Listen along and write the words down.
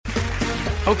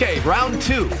Okay, round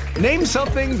 2. Name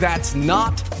something that's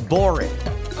not boring.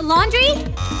 A laundry?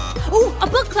 Ooh, a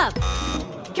book club.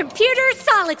 Computer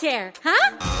solitaire,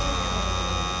 huh?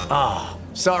 Ah,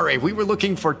 sorry, we were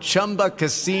looking for Chumba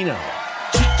Casino.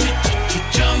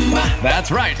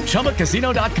 That's right,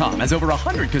 ChumbaCasino.com has over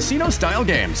 100 casino-style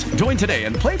games. Join today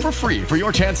and play for free for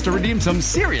your chance to redeem some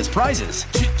serious prizes.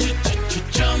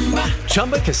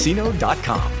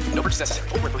 ChumbaCasino.com. No purchase necessary.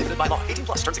 Void where prohibited by law. 18+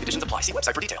 terms and conditions apply. See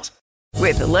website for details.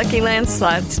 With the Lucky Land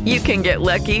Slots, you can get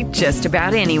lucky just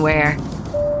about anywhere.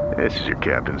 This is your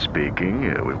captain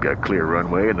speaking. We've got clear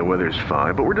runway and the weather's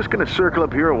fine, but we're just going to circle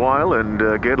up here a while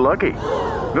and get lucky.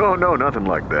 No, nothing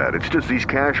like that. It's just these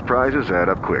cash prizes add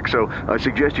up quick. So I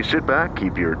suggest you sit back,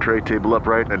 keep your tray table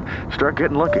upright, and start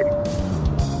getting lucky.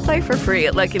 Play for free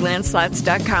at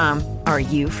LuckyLandSlots.com. Are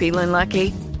you feeling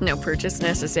lucky? No purchase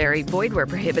necessary. Void where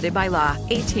prohibited by law.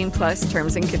 18+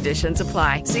 terms and conditions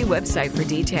apply. See website for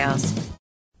details.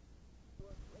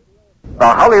 The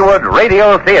Hollywood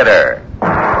Radio Theater.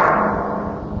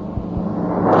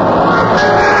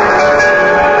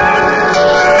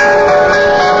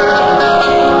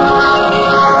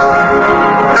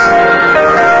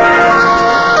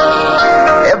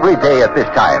 Every day at this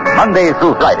time, Monday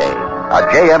through Friday,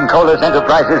 a J.M. Colas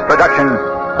Enterprises production,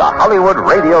 the Hollywood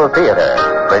Radio Theater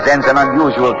presents an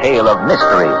unusual tale of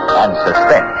mystery and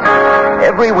suspense.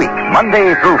 Every week,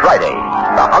 Monday through Friday,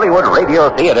 the Hollywood Radio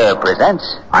Theater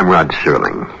presents... I'm Rod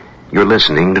Serling. You're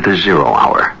listening to the Zero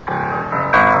Hour.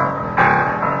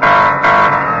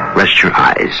 Rest your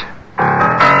eyes.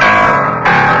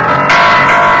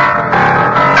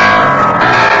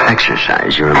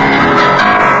 Exercise your imagination.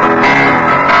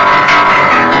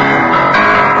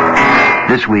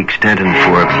 This week, Stanton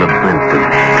Forbes' labyrinth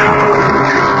of tropical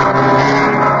imagery.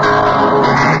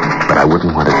 But I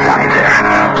wouldn't want to die there.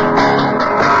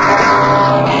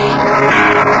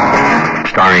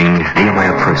 Starring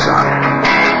Nehemiah Persoff,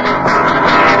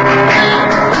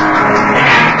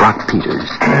 Brock Peters,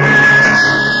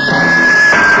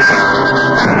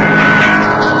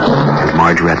 and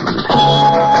Marge Redmond.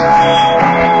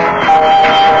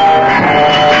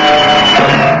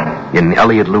 In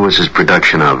Elliot Lewis's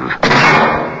production of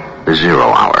The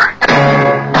Zero Hour.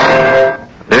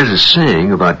 There's a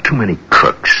saying about too many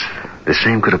cooks. The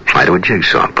same could apply to a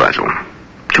jigsaw puzzle.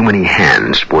 Too many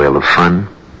hands spoil the fun.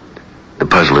 The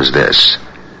puzzle is this.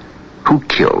 Who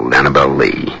killed Annabelle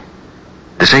Lee?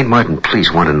 The St. Martin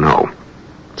police want to know.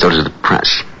 So does the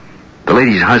press. The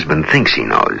lady's husband thinks he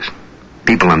knows.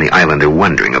 People on the island are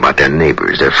wondering about their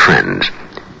neighbors, their friends.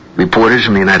 Reporters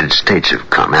from the United States have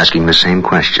come, asking the same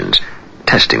questions,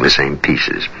 testing the same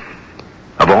pieces.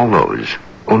 Of all those,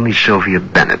 only Sylvia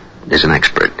Bennett is an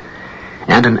expert.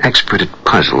 And an expert at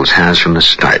puzzles has from the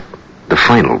start the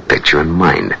final picture in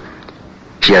mind.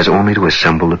 She has only to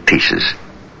assemble the pieces.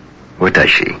 Or does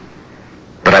she?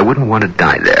 But I wouldn't want to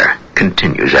die there.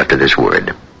 Continues after this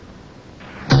word.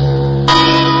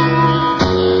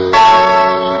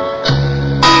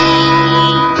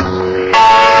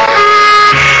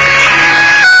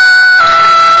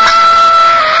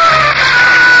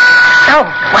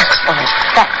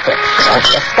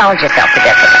 Scald yourself to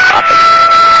death with the coffee.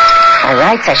 By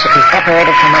rights, I should be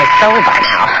separated from my soul by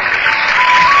now.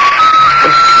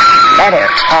 This letter,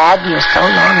 Tad, you're so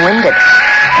long-winded.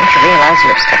 Don't you realize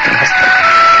you're obstructing history?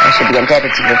 I should be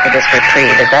indebted to you for this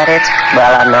reprieve. Is that it?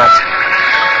 Well, I'm not.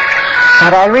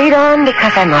 But I read on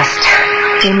because I must.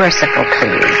 Be merciful,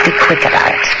 please. Be quick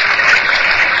about it.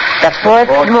 The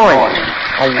fourth morning,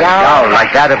 a yowl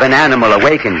like that of an animal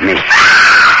awakened me.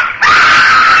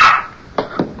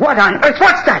 What on earth?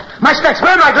 What's that? My specs.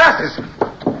 Where are my glasses?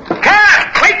 Cat,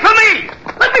 wait for me.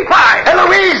 Let me by.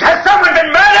 Eloise, has someone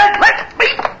been murdered? Let me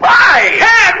by.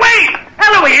 Cat, wait.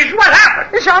 Eloise, what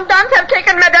happened? The gendarmes have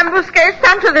taken Madame Bousquet's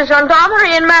son to the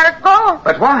gendarmerie in Maricot.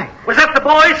 But why? Was that the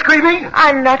boy screaming?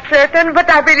 I'm not certain, but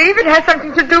I believe it has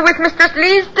something to do with Mr.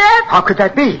 Lee's death. How could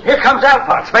that be? Here comes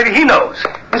Alphonse. Maybe he knows.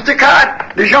 Mr.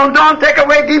 Card, the gendarmes take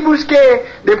away Guy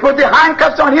Bousquet. They put the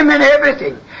handcuffs on him and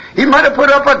everything. He might have put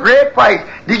up a great fight.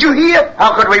 Did you hear?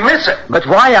 How could we miss it? But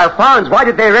why, Alphonse? Why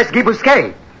did they arrest Guy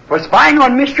Bousquet? For spying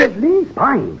on Mistress Lee.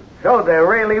 Spying? So there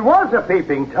really was a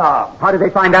peeping Tom. How did they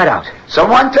find that out?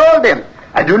 Someone told them.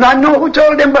 I do not know who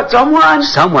told them, but someone...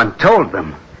 Someone told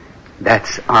them.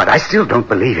 That's odd. I still don't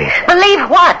believe it. Believe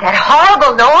what? That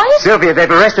horrible noise? Sylvia, they've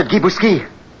arrested Guy Bousquet.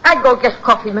 I'd go get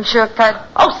coffee, Monsieur Tad.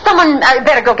 Oh, someone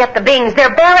better go get the Bings.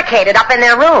 They're barricaded up in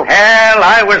their room. Hell,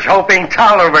 I was hoping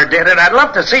Tolliver did it. I'd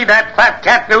love to see that fat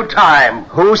cat do time.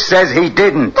 Who says he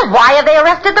didn't? Then why have they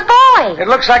arrested the boy? It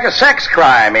looks like a sex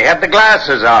crime. He had the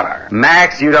glasses on her.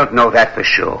 Max, you don't know that for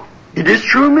sure. It is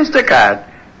true, Mr. Card.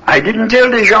 I didn't tell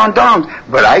the gendarmes,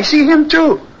 but I see him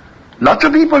too. Lots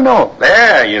of people know.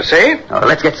 There, you see? Oh,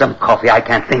 let's get some coffee. I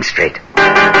can't think straight.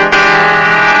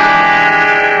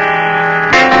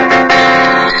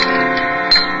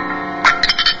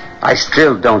 I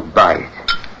still don't buy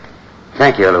it.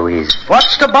 Thank you, Eloise.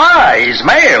 What's to buy? He's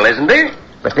male, isn't he?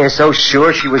 But they're so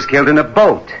sure she was killed in a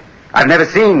boat. I've never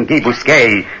seen Guy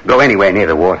Bousquet go anywhere near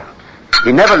the water.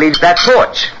 He never leaves that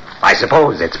porch. I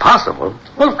suppose it's possible.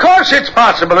 Well, of course it's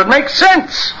possible. It makes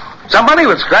sense. Somebody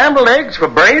with scrambled eggs for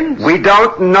brains? We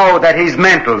don't know that he's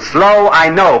mental. Slow, I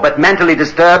know, but mentally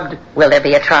disturbed. Will there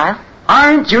be a trial?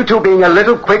 Aren't you two being a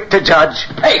little quick to judge?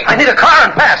 Hey, I need a car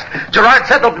and fast. Gerard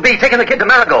said they'll be taking the kid to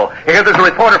Marigot. Here, there's a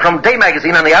reporter from Day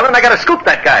Magazine on the island. I gotta scoop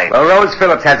that guy. Well, Rose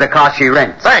Phillips has a car she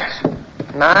rents. Thanks.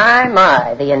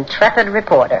 My, the intrepid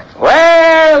reporter.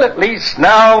 Well, at least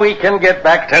now we can get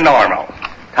back to normal.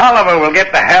 Tolliver will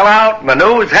get the hell out.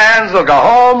 Manu's hands will go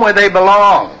home where they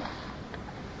belong.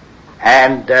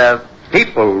 And,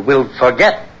 people will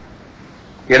forget.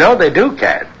 You know they do,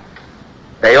 Cat.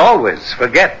 They always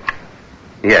forget.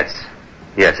 Yes,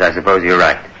 I suppose you're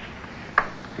right.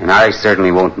 And I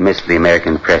certainly won't miss the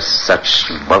American press. Such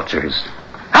vultures.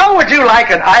 How would you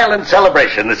like an island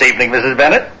celebration this evening, Mrs.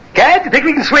 Bennett? Cat, you think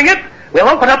we can swing it? We'll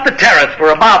open up the terrace for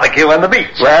a barbecue on the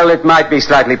beach. Well, it might be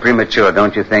slightly premature,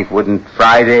 don't you think? Wouldn't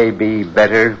Friday be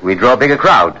better? We'd draw a bigger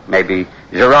crowd. Maybe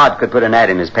Gerard could put an ad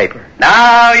in his paper.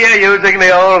 Now you're using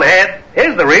the old head.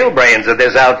 Here's the real brains of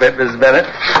this outfit, Mrs. Bennett.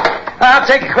 I'll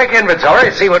take a quick inventory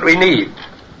and see what we need.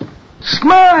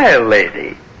 Smile,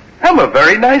 lady. I'm a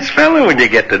very nice fellow when you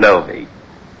get to know me.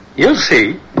 You'll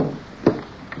see.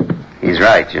 He's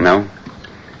right, you know.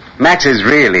 Max is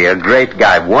really a great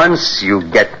guy once you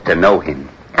get to know him.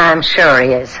 I'm sure he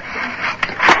is.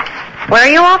 Where are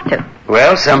you off to?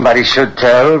 Well, somebody should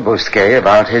tell Bousquet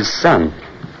about his son.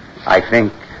 I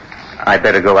think I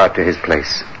better go out to his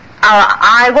place.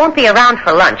 I won't be around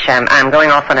for lunch. I'm going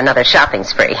off on another shopping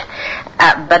spree.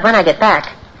 But when I get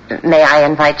back, may I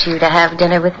invite you to have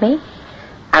dinner with me?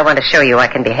 I want to show you I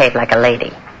can behave like a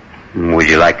lady. Would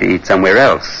you like to eat somewhere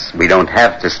else? We don't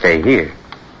have to stay here.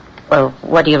 Well,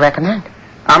 what do you recommend?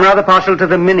 I'm rather partial to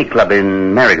the Mini Club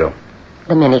in Marigot.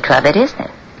 The Mini Club it is, then.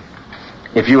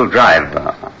 If you'll drive,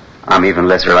 I'm even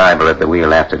less reliable at the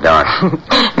wheel after dark.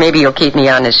 Maybe you'll keep me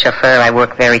on as chauffeur. I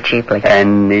work very cheaply.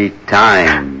 Any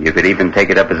time. You could even take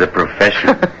it up as a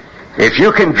profession. If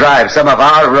you can drive some of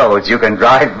our roads, you can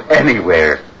drive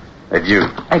anywhere. Adieu.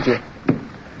 Adieu.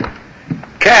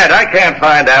 Cat, I can't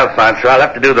find Alphonse, so I'll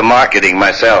have to do the marketing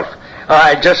myself.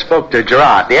 I just spoke to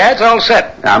Gerard. The ad's all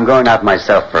set. I'm going out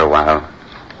myself for a while.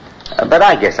 But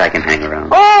I guess I can hang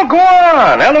around. Oh, go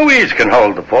on. Eloise can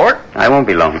hold the fort. I won't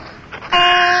be long.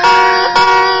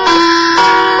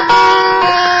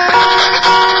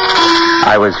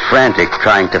 I was frantic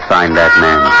trying to find that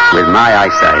man. With my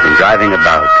eyesight and driving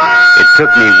about, it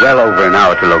took me well over an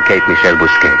hour to locate Michel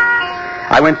Bousquet.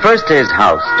 I went first to his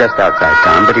house, just outside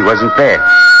town, but he wasn't there.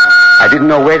 I didn't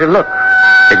know where to look.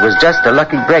 It was just a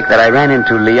lucky break that I ran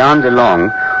into Leon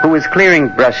DeLong, who was clearing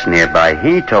brush nearby.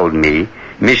 He told me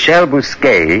Michel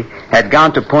Bousquet had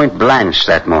gone to Point Blanche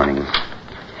that morning.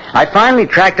 I finally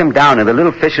tracked him down in the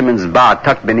little fisherman's bar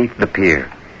tucked beneath the pier.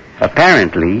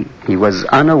 Apparently, he was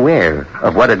unaware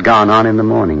of what had gone on in the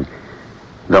morning,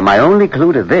 though my only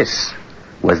clue to this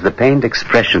was the pained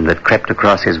expression that crept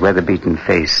across his weather-beaten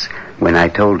face when I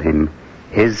told him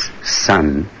his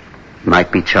son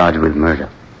might be charged with murder.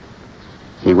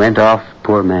 He went off,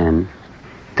 poor man,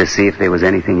 to see if there was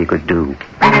anything he could do.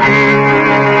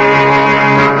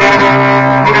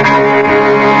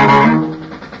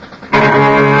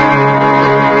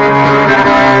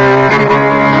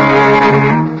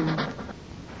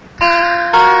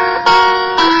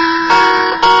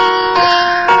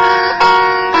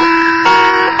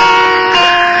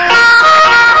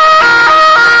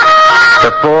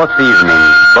 The fourth evening,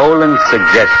 Boland's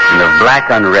suggestion of black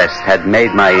unrest had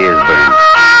made my ears burn.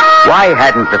 Why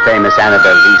hadn't the famous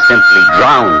Annabelle Lee simply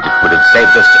drowned? It would have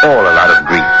saved us all a lot of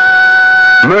grief.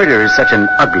 Murder is such an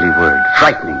ugly word,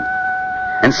 frightening.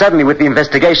 And suddenly, with the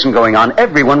investigation going on,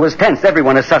 everyone was tense,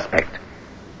 everyone a suspect.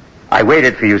 I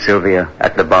waited for you, Sylvia,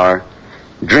 at the bar,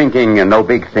 drinking a no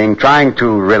big thing, trying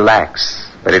to relax,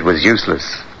 but it was useless.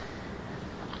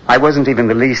 I wasn't even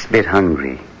the least bit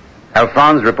hungry.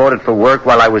 Alphonse reported for work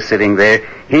while I was sitting there.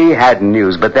 He had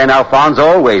news, but then Alphonse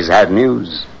always had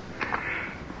news.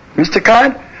 Mr.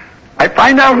 Card, I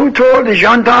find out who told the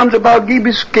gendarmes about Guy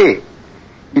Bousquet.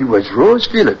 It was Rose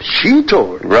Phillips. She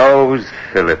told. Rose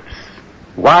Phillips.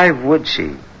 Why would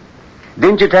she?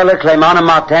 Didn't you tell her Clément and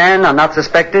Martin are not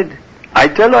suspected? I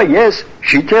tell her yes.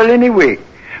 She tell anyway.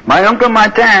 My Uncle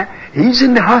Martin, He's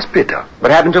in the hospital.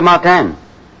 What happened to Martin?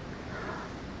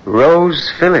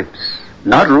 Rose Phillips.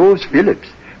 Not Rose Phillips.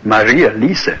 Maria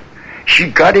Lisa. She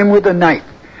got him with a knife.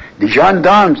 The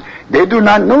gendarmes, they do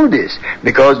not know this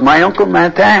because my Uncle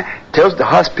Martin tells the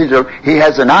hospital he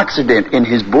has an accident in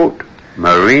his boat.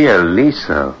 Maria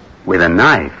Lisa with a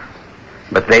knife.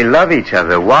 But they love each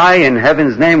other. Why in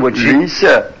heaven's name would she...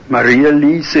 Lisa. Maria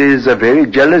Lisa is a very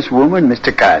jealous woman,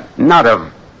 Mr. Codd. Not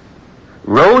of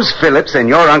Rose Phillips and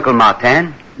your Uncle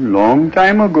Martin? Long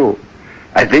time ago.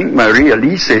 I think Maria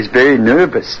Lisa is very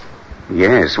nervous.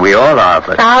 Yes, we all are,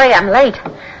 but... Sorry, I'm late.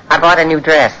 I bought a new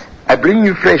dress. I bring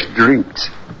you fresh drinks.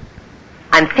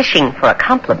 I'm fishing for a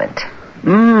compliment.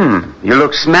 You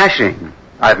look smashing.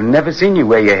 I've never seen you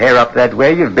wear your hair up that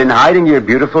way. You've been hiding your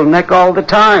beautiful neck all the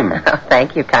time. Oh,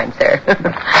 thank you, kind sir.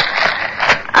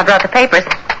 I brought the papers.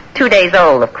 2 days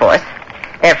old, of course.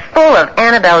 They're full of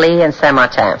Annabelle Lee and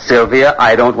Saint-Martin. Sylvia,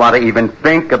 I don't want to even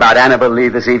think about Annabelle Lee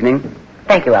this evening.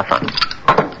 Thank you, Alphonse.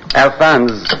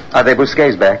 Alphonse, are they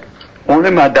Bousquet's back?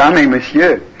 Only Madame et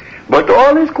Monsieur. But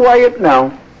all is quiet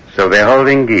now. So they're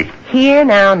holding Guy. Here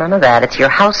now, none of that. It's your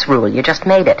house rule. You just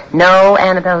made it. No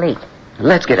Annabelle Lee.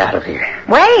 Let's get out of here.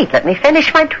 Wait, let me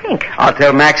finish my drink. I'll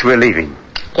tell Max we're leaving.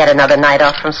 Get another night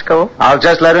off from school? I'll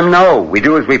just let him know. We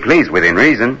do as we please within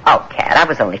reason. Oh, Cat, I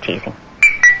was only teasing.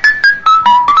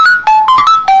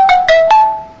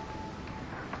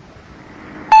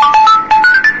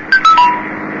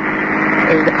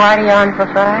 Is the party on for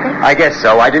Friday? I guess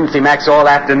so. I didn't see Max all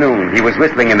afternoon. He was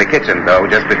whistling in the kitchen, though,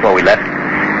 just before we left.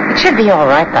 It should be all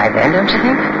right by then, don't you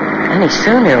think? Any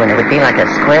sooner and it would be like a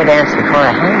square dance before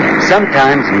a hanging.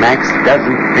 Sometimes Max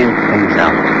doesn't think things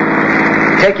out.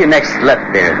 Take your next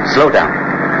left there. Slow down.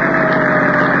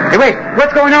 Hey, wait.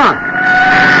 What's going on?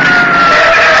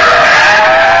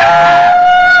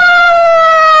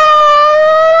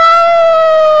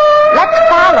 Let's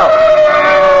follow.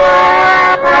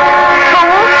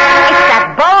 It's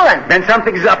that Boland. Then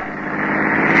something's up.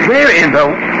 We're in,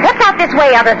 though. What's out this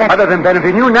way other than... Other than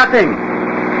Benefit, nothing.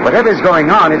 Whatever's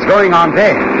going on, it's going on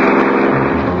there.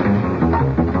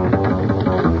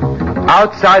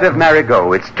 Outside of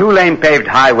Marigot, it's 2-lane paved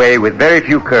highway with very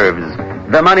few curves.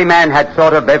 The money man had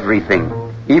thought of everything,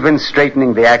 even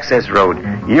straightening the access road.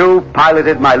 You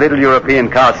piloted my little European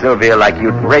car, Sylvia, like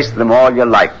you'd raced them all your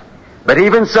life. But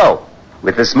even so,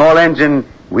 with the small engine,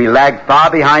 we lagged far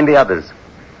behind the others.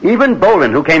 Even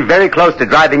Boland, who came very close to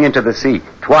driving into the sea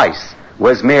twice,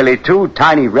 was merely 2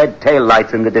 tiny red tail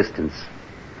lights in the distance.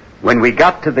 When we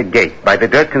got to the gate by the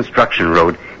dirt construction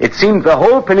road, it seemed the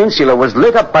whole peninsula was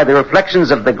lit up by the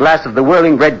reflections of the glass of the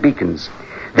whirling red beacons.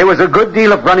 There was a good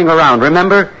deal of running around,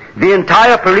 remember? The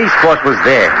entire police force was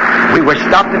there. We were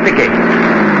stopped at the gate.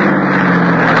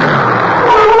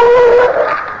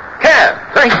 Cab,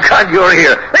 thank God you're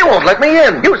here. They won't let me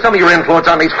in. Use some of your influence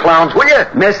on these clowns, will you?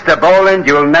 Mr. Boland,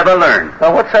 you'll never learn.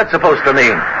 Well, what's that supposed to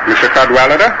mean? Mr.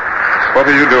 Cadwallader, what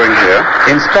are you doing here?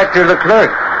 Inspector Leclerc.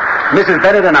 Mrs.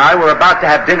 Bennett and I were about to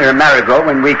have dinner in Marigot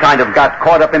when we kind of got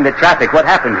caught up in the traffic. What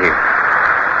happened here?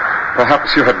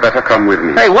 Perhaps you had better come with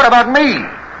me. Hey, what about me?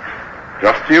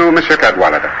 Just you, Monsieur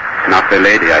Cadwallader. Not the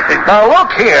lady, I think. Now,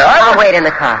 look here. I'll wait in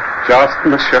the car. Just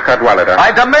Monsieur Cadwallader.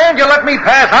 I demand you let me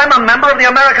pass. I'm a member of the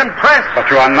American press.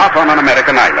 But you are not on an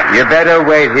American island. You better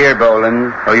wait here,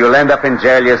 Boland, or you'll end up in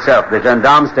jail yourself. The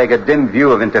gendarmes take a dim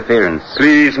view of interference.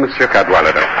 Please, Monsieur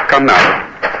Cadwallader. Come now.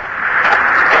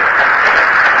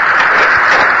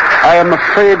 I am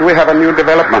afraid we have a new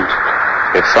development.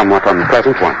 A somewhat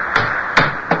unpleasant one.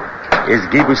 Is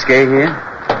Guy Bousquet here?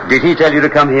 Did he tell you to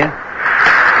come here?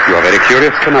 You are very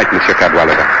curious tonight, Monsieur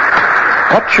Cadwallader.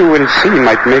 What you will see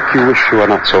might make you wish you were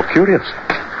not so curious.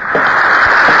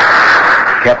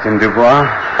 Captain Dubois,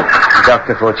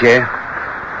 Dr. Fortier.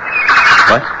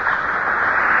 What?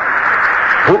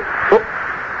 Who?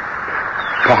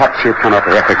 Perhaps you cannot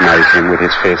recognize him with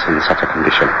his face in such a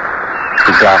condition.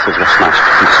 His glasses were smashed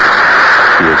to pieces.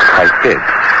 He is quite dead.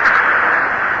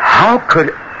 How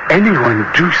could anyone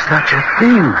do such a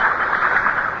thing?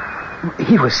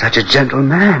 He was such a gentle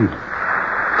man.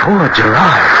 Poor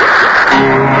Gerard.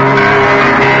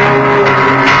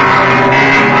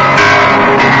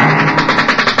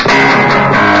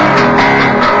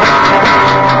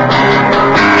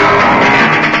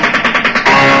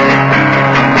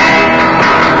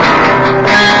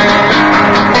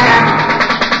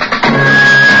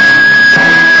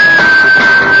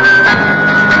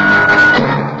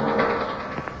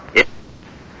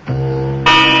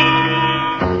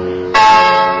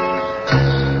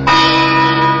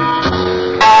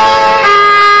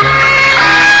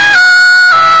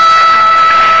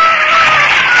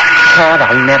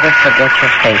 I'll never forget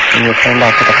your face when you came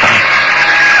back to the car.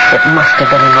 It must have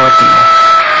been an ordeal.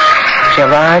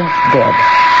 Gerard's dead,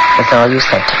 was all you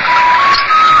said to me.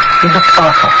 You looked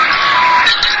awful.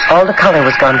 All the color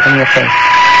was gone from your face.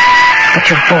 But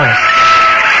your voice,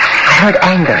 I heard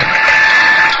anger in it.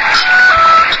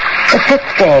 The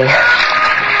 5th day,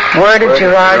 word of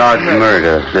Gerard's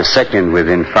murder, the second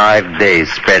within 5 days,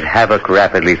 spread havoc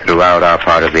rapidly throughout our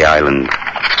part of the island.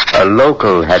 A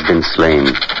local had been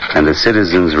slain, and the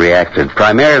citizens reacted,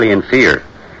 primarily in fear.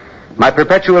 My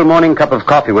perpetual morning cup of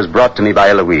coffee was brought to me by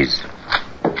Eloise.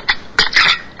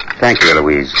 Thank you,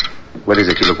 Eloise. What is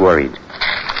it? You look worried.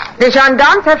 The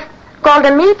gendarmes have called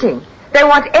a meeting. They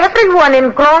want everyone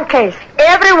in Grand Case,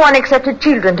 everyone except the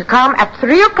children, to come at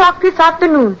 3 o'clock this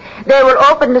afternoon. They will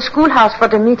open the schoolhouse for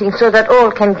the meeting so that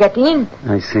all can get in.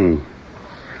 I see.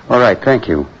 All right, thank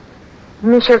you.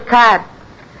 Monsieur Cad,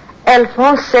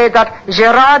 Alphonse said that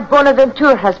Gerard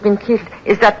Bonaventure has been killed.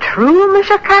 Is that true,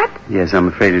 Monsieur Cad? Yes, I'm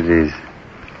afraid it is.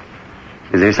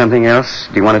 Is there something else?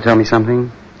 Do you want to tell me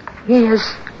something? He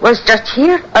was just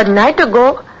here a night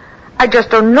ago. I just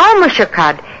don't know, Monsieur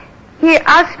Cad. He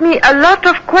asked me a lot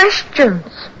of questions.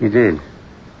 He did?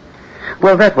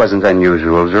 Well, that wasn't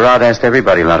unusual. Gerard asked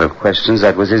everybody a lot of questions.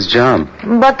 That was his job.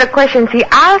 But the questions he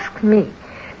asked me,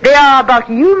 they are about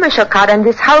you, Monsieur Cad, and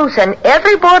this house and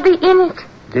everybody in it.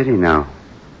 Did he now?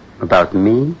 About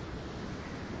me?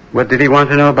 What did he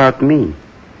want to know about me?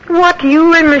 What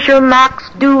you and Monsieur Max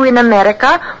do in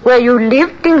America, where you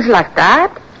live, things like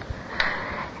that.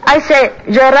 I say,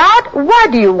 Gerard, why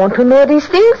do you want to know these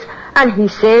things? And he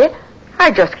say,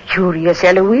 I'm just curious,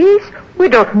 Eloise. We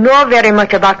don't know very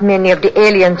much about many of the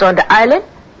aliens on the island.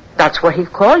 That's what he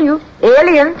call you,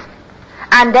 aliens.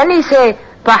 And then he say,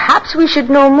 perhaps we should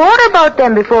know more about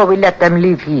them before we let them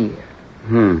live here.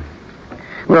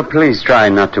 Well, please try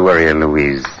not to worry,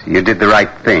 Eloise. You did the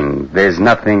right thing. There's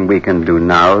nothing we can do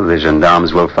now. The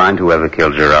gendarmes will find whoever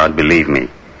killed Gerard, believe me.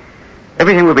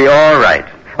 Everything will be all right.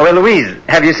 Oh, Eloise,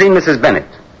 have you seen Mrs. Bennett?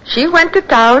 She went to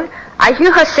town. I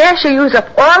hear her say she used up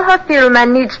all her film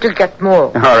and needs to get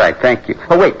more. All right, thank you.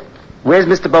 Oh, wait. Where's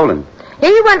Mr. Boland?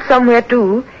 He went somewhere,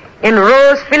 too, in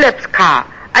Rose Phillips'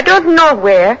 car. I don't know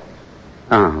where.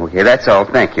 Oh, okay, that's all.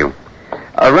 Thank you.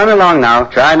 Run along now.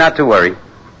 Try not to worry.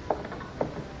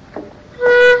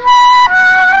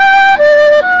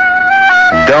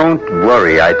 Don't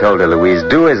worry, I told Eloise.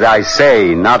 Do as I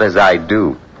say, not as I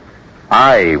do.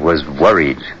 I was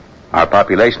worried. Our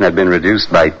population had been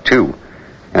reduced by 2.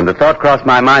 And the thought crossed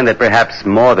my mind that perhaps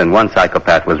more than one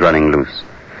psychopath was running loose.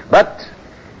 But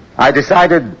I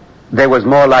decided there was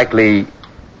more likely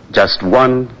just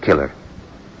one killer.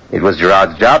 It was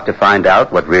Gerard's job to find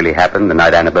out what really happened the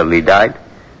night Annabelle Lee died.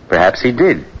 Perhaps he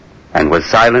did, and was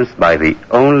silenced by the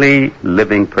only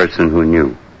living person who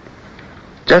knew.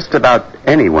 Just about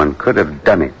anyone could have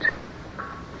done it.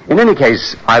 In any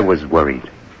case, I was worried.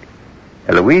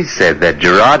 Eloise said that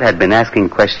Gerard had been asking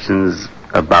questions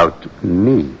about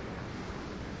me.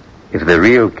 If the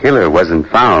real killer wasn't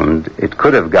found, it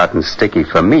could have gotten sticky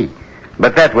for me.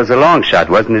 But that was a long shot,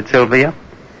 wasn't it, Sylvia?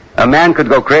 A man could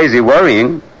go crazy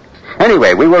worrying.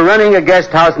 Anyway, we were running a guest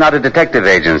house, not a detective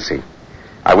agency.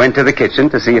 I went to the kitchen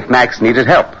to see if Max needed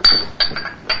help.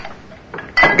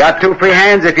 Got 2 free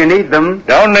hands if you need them.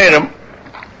 Don't need them.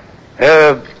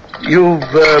 You've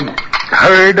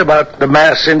heard about the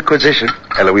Mass Inquisition?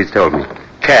 Eloise told me.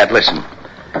 Cad, listen.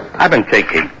 I've been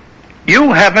thinking.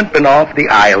 You haven't been off the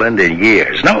island in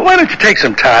years. Now, why don't you take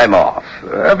some time off?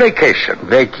 A vacation.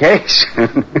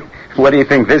 Vacation? What do you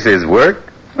think this is, work?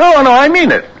 No, I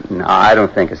mean it. No, I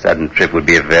don't think a sudden trip would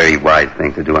be a very wise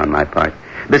thing to do on my part.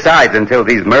 Besides, until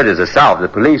these murders are solved, the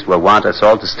police will want us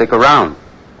all to stick around.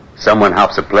 Someone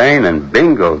hops a plane and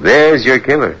bingo, there's your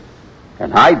killer.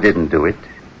 And I didn't do it.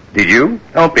 Did you?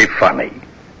 Don't be funny.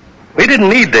 We didn't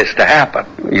need this to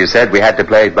happen. You said we had to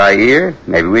play it by ear.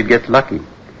 Maybe we'd get lucky.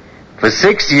 For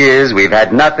 6 years, we've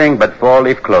had nothing but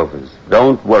 4-leaf clovers.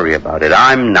 Don't worry about it.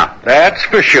 I'm not. That's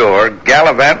for sure.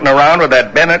 Gallivanting around with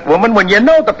that Bennett woman when you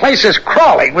know the place is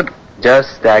crawling with...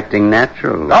 Just acting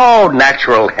natural. Oh,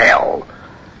 natural hell.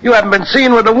 You haven't been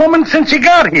seen with a woman since you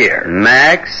got here.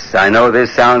 Max, I know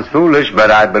this sounds foolish,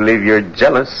 but I believe you're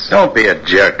jealous. Don't be a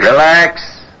jerk. Relax.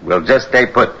 We'll just stay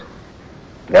put.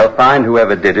 They'll find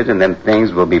whoever did it, and then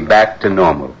things will be back to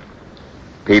normal.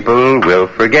 People will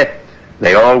forget.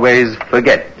 They always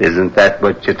forget. Isn't that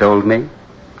what you told me?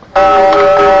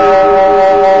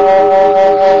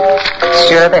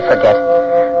 Sure they forget.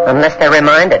 Unless they're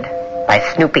reminded by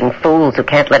snooping fools who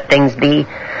can't let things be.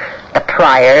 The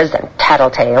Pryors and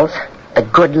Tattletales. The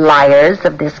good liars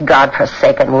of this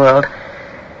godforsaken world.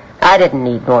 I didn't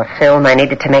need more film. I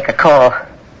needed to make a call.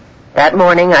 That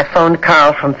morning I phoned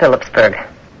Carl from Phillipsburg.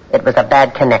 It was a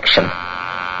bad connection.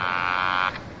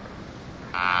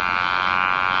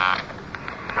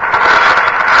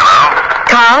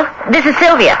 Carl, this is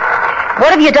Sylvia.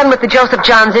 What have you done with the Joseph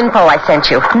Johns info I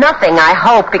sent you? Nothing, I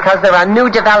hope, because there are new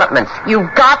developments. You've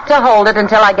got to hold it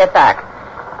until I get back.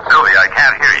 Sylvia, I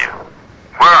can't hear you.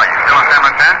 Where are you? Still in San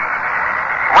Martin?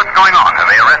 What's going on? Have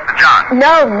they arrested John?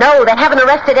 No, they haven't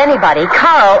arrested anybody.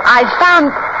 Carl, I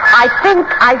think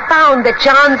I found that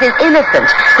Johns is innocent.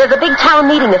 There's a big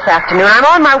town meeting this afternoon. I'm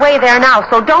on my way there now,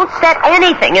 so don't set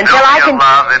anything until Sylvia, I can...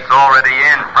 love, it's already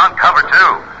in. Front cover,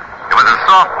 too. It was a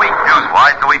soft week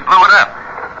news-wise, so we blew it up.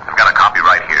 I've got a copy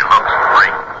right here. Looks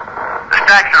great. The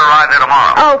stack should arrive there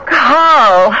tomorrow. Oh,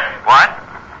 Carl. What?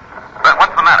 But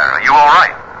what's the matter? Are you all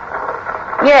right?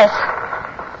 Yes.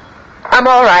 I'm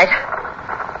all right.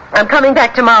 I'm coming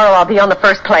back tomorrow. I'll be on the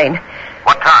first plane.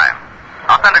 What time?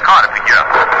 I'll send a car to pick you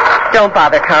up. Don't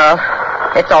bother, Carl.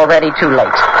 It's already too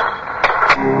late.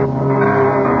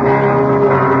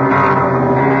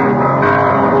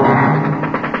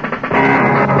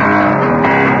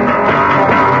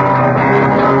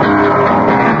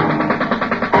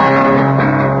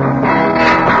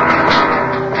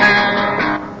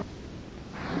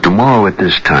 Tomorrow at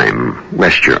this time,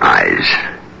 rest your eyes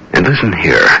and listen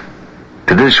here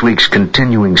to this week's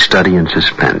continuing study in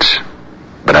suspense.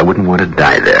 But I wouldn't want to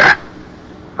die there.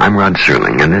 I'm Rod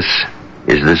Serling, and this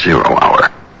is The Zero Hour.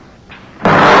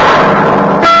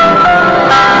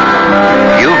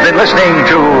 You've been listening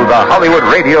to the Hollywood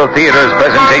Radio Theater's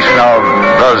presentation of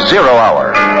The Zero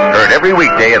Hour, heard every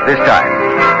weekday at this time.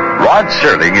 Rod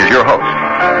Serling is your host.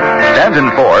 Stanton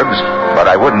Forbes, But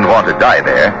I Wouldn't Want to Die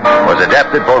There, was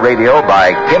adapted for radio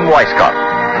by Kim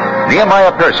Weisskopf.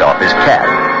 Nehemiah Persoff is Cad.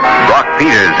 Brock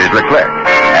Peters is Leclerc.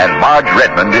 And Marge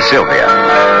Redmond is Sylvia.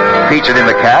 Featured in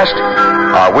the cast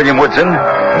are William Woodson,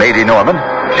 Mady Norman,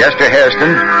 Chester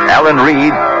Hairston, Alan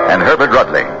Reed, and Herbert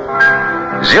Rudley.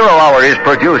 Zero Hour is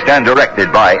produced and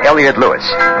directed by Elliott Lewis.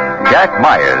 Jack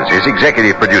Myers is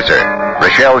executive producer.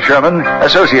 Rochelle Sherman,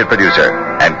 associate producer.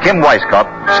 And Kim Weisskopf,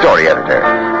 story editor.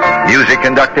 Music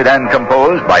conducted and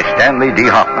composed by Stanley D.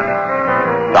 Hoffman.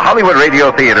 The Hollywood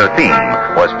Radio Theater theme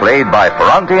was played by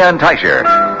Ferrante and Teicher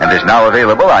and is now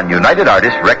available on United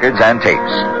Artists records and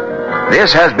tapes.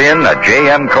 This has been a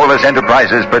J.M. Colas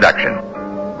Enterprises production.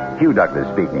 Hugh Douglas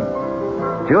speaking.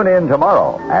 Tune in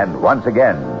tomorrow, and once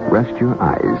again, Rest your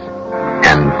eyes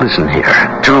and listen here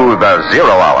to The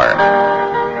Zero Hour.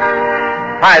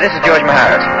 Hi, this is George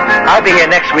Maharis. I'll be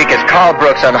here next week as Carl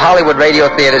Brooks on Hollywood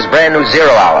Radio Theater's brand new Zero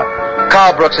Hour.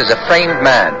 Carl Brooks is a framed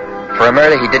man for a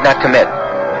murder he did not commit.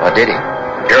 Or did he?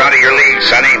 You're out of your league,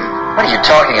 Sonny. What are you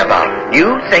talking about?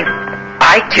 You think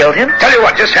I killed him? Tell you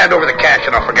what, just hand over the cash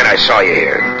and I'll forget I saw you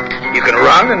here. You can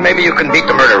run and maybe you can beat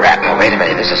the murder rap. Oh, wait a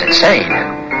minute, this is insane.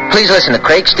 Please listen to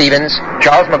Craig Stevens,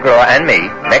 Charles McGraw, and me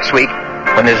next week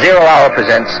when the Zero Hour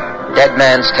presents Dead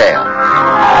Man's Tale.